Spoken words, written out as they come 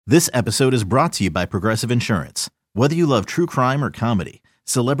This episode is brought to you by Progressive Insurance. Whether you love true crime or comedy,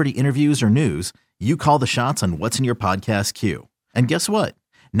 celebrity interviews or news, you call the shots on what's in your podcast queue. And guess what?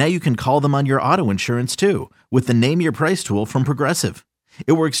 Now you can call them on your auto insurance too with the Name Your Price tool from Progressive.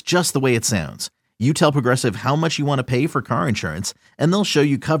 It works just the way it sounds. You tell Progressive how much you want to pay for car insurance, and they'll show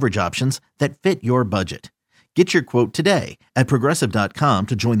you coverage options that fit your budget. Get your quote today at Progressive.com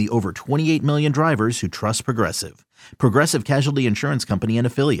to join the over 28 million drivers who trust Progressive. Progressive Casualty Insurance Company and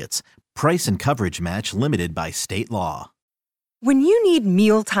Affiliates. Price and coverage match limited by state law. When you need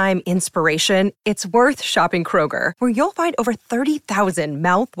mealtime inspiration, it's worth shopping Kroger, where you'll find over 30,000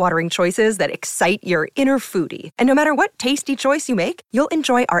 mouth-watering choices that excite your inner foodie. And no matter what tasty choice you make, you'll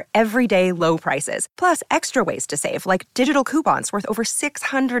enjoy our everyday low prices, plus extra ways to save, like digital coupons worth over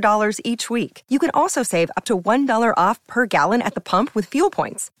 $600 each week. You can also save up to $1 off per gallon at the pump with fuel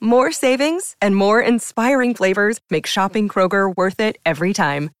points. More savings and more inspiring flavors make shopping Kroger worth it every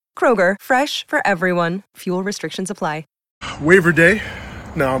time. Kroger, fresh for everyone. Fuel restrictions apply. Waiver day.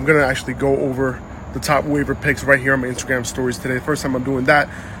 Now I'm gonna actually go over the top waiver picks right here on my Instagram stories today. First time I'm doing that.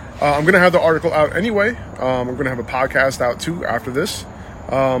 I'm gonna have the article out anyway. I'm gonna have a podcast out too after this.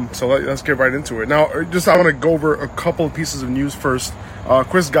 So let's get right into it. Now, I want to go over a couple of pieces of news first.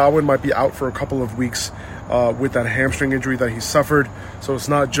 Chris Godwin might be out for a couple of weeks with that hamstring injury that he suffered. So it's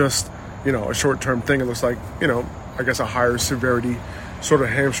not just a short-term thing. It looks like I guess a higher severity sort of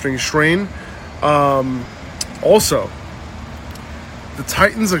hamstring strain. Also, the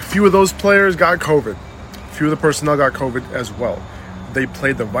Titans, a few of those players got COVID. A few of the personnel got COVID as well. They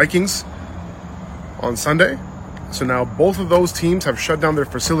played the Vikings on Sunday. So now both of those teams have shut down their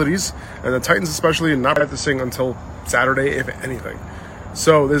facilities, and the Titans especially are not practicing until Saturday, if anything.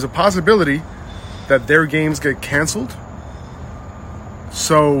 So there's a possibility that their games get canceled.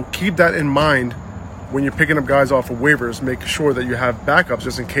 So keep that in mind when you're picking up guys off of waivers. Make sure that you have backups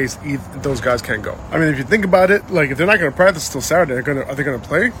just in case those guys can't go. I mean, if you think about it, like if they're not going to practice till Saturday, are they going to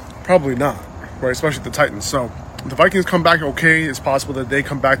play? Probably not, right? Especially the Titans. So if the Vikings come back okay, it's possible that they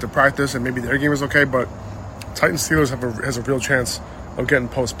come back to practice and maybe their game is okay, but Titans Steelers has a real chance of getting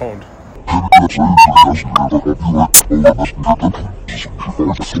postponed.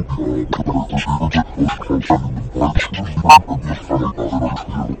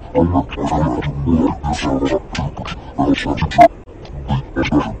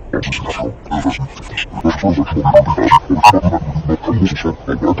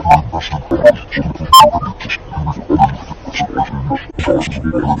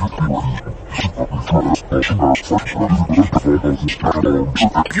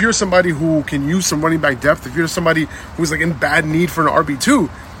 If you're somebody who can use some running back depth, if you're somebody who's like in bad need for an RB2,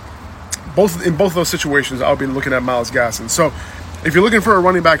 in both of those situations, I'll be looking at Myles Gaskin. So if you're looking for a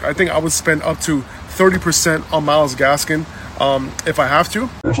running back, I think I would spend up to 30% on Myles Gaskin if I have to.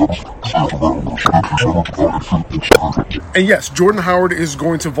 And yes, Jordan Howard is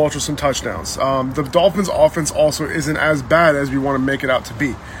going to vulture some touchdowns. The Dolphins' offense also isn't as bad as we want to make it out to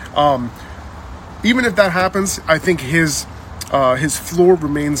be. Even if that happens, I think his floor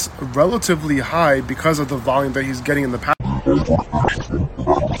remains relatively high because of the volume that he's getting in the pass.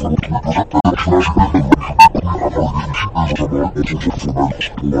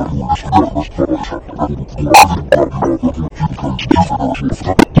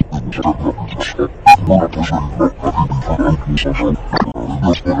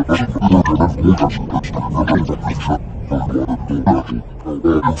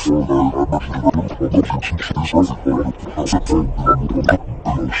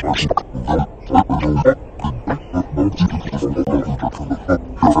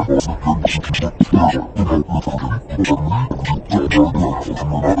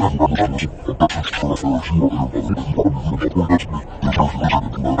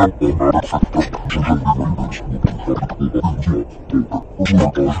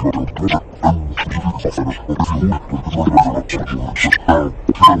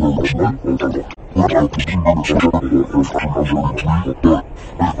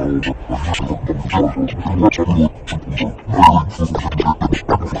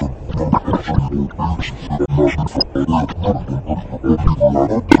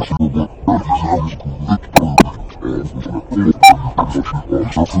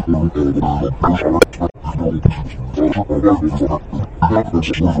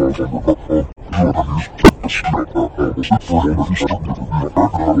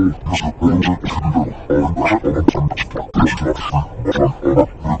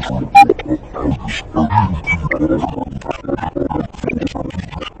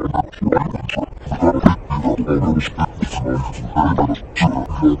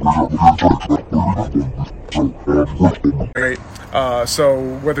 So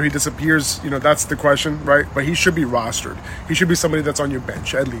whether he disappears, that's the question, right? But he should be rostered. He should be somebody that's on your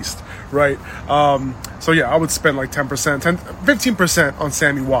bench at least, right? So yeah, I would spend like 15% on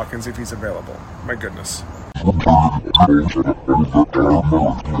Sammy Watkins if he's available. My goodness.